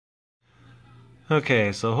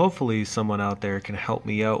Okay, so hopefully someone out there can help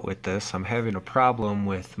me out with this. I'm having a problem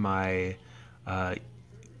with my uh,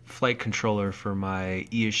 flight controller for my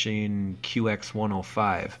Eachine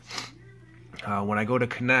QX105. When I go to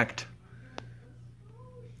connect,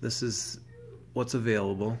 this is what's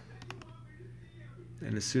available.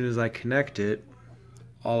 And as soon as I connect it,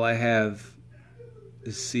 all I have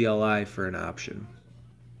is CLI for an option.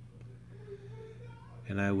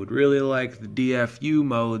 And I would really like the DFU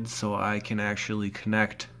mode so I can actually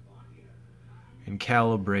connect and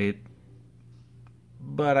calibrate,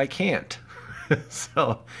 but I can't.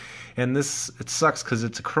 And it sucks because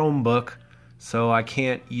it's a Chromebook, so I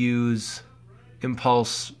can't use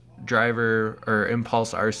Impulse driver or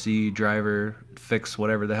Impulse RC driver fix,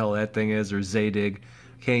 whatever the hell that thing is, or zadig.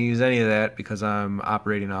 Can't use any of that because I'm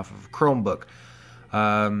operating off of a Chromebook.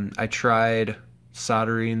 I tried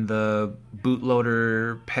soldering the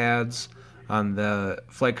bootloader pads on the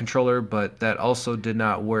flight controller, but that also did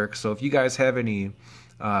not work. So if you guys have any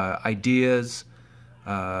ideas,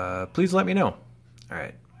 please let me know. All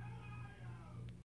right.